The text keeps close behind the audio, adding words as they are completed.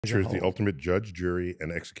Nature is the ultimate judge, jury,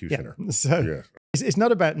 and executioner. Yeah. So Yes. it's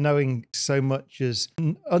not about knowing so much as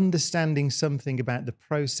understanding something about the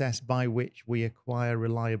process by which we acquire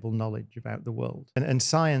reliable knowledge about the world. And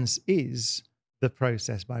science is the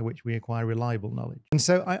process by which we acquire reliable knowledge. And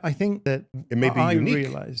so I think that It may be I unique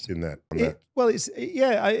realized in that. well, it's,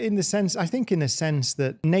 yeah, in the sense, I think in a sense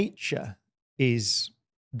that nature is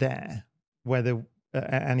there, whether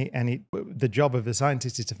the job of the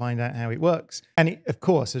scientist is to find out how it works. And it, of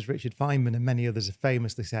course, as Richard Feynman and many others have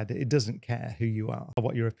famously said, it doesn't care who you are or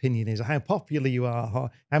what your opinion is or how popular you are or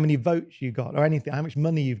how many votes you got or anything, how much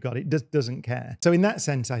money you've got. It just doesn't care. So in that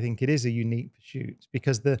sense, I think it is a unique pursuit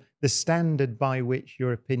because the standard by which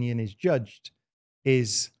your opinion is judged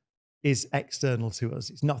is external to us.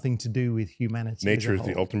 It's nothing to do with humanity. Nature is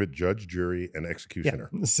the ultimate judge, jury, and executioner.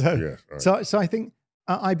 Yeah. So, yes. So I think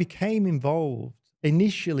I became involved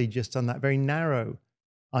initially just on that very narrow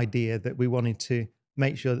idea that we wanted to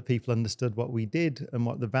make sure that people understood what we did and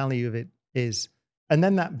what the value of it is. And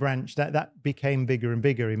then that branched, that became bigger and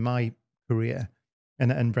bigger in my career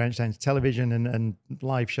and branched down to television and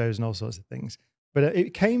live shows and all sorts of things. But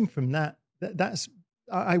it came from that.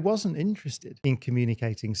 I wasn't interested in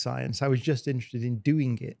communicating science. I was just interested in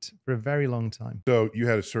doing it for a very long time. So you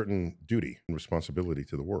had a certain duty and responsibility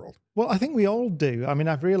to the world. Well, I think we all do. I mean,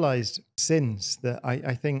 I've realized since that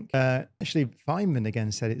I think actually Feynman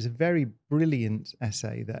again said it's a very brilliant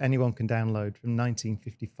essay that anyone can download from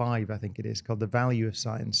 1955, I think it is, called The Value of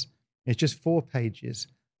Science. It's just 4 pages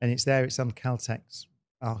and it's there. It's on Caltech's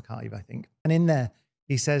archive, I think. And in there,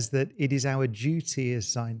 he says that it is our duty as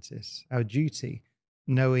scientists, our duty,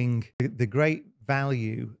 knowing the great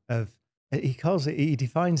value of, he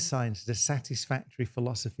defines science as a satisfactory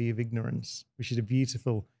philosophy of ignorance, which is a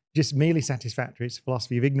beautiful, just merely satisfactory. It's a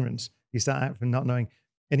philosophy of ignorance. You start out from not knowing.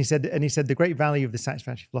 And he said the great value of the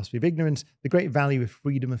satisfactory philosophy of ignorance, the great value of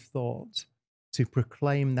freedom of thought, to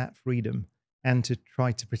proclaim that freedom and to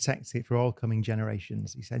try to protect it for all coming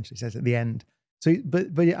generations, he essentially says at the end. So, but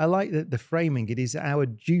I like the framing. It is our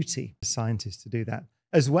duty as scientists to do that,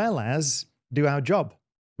 as well as do our job,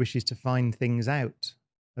 which is to find things out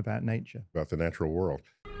about nature. About the natural world.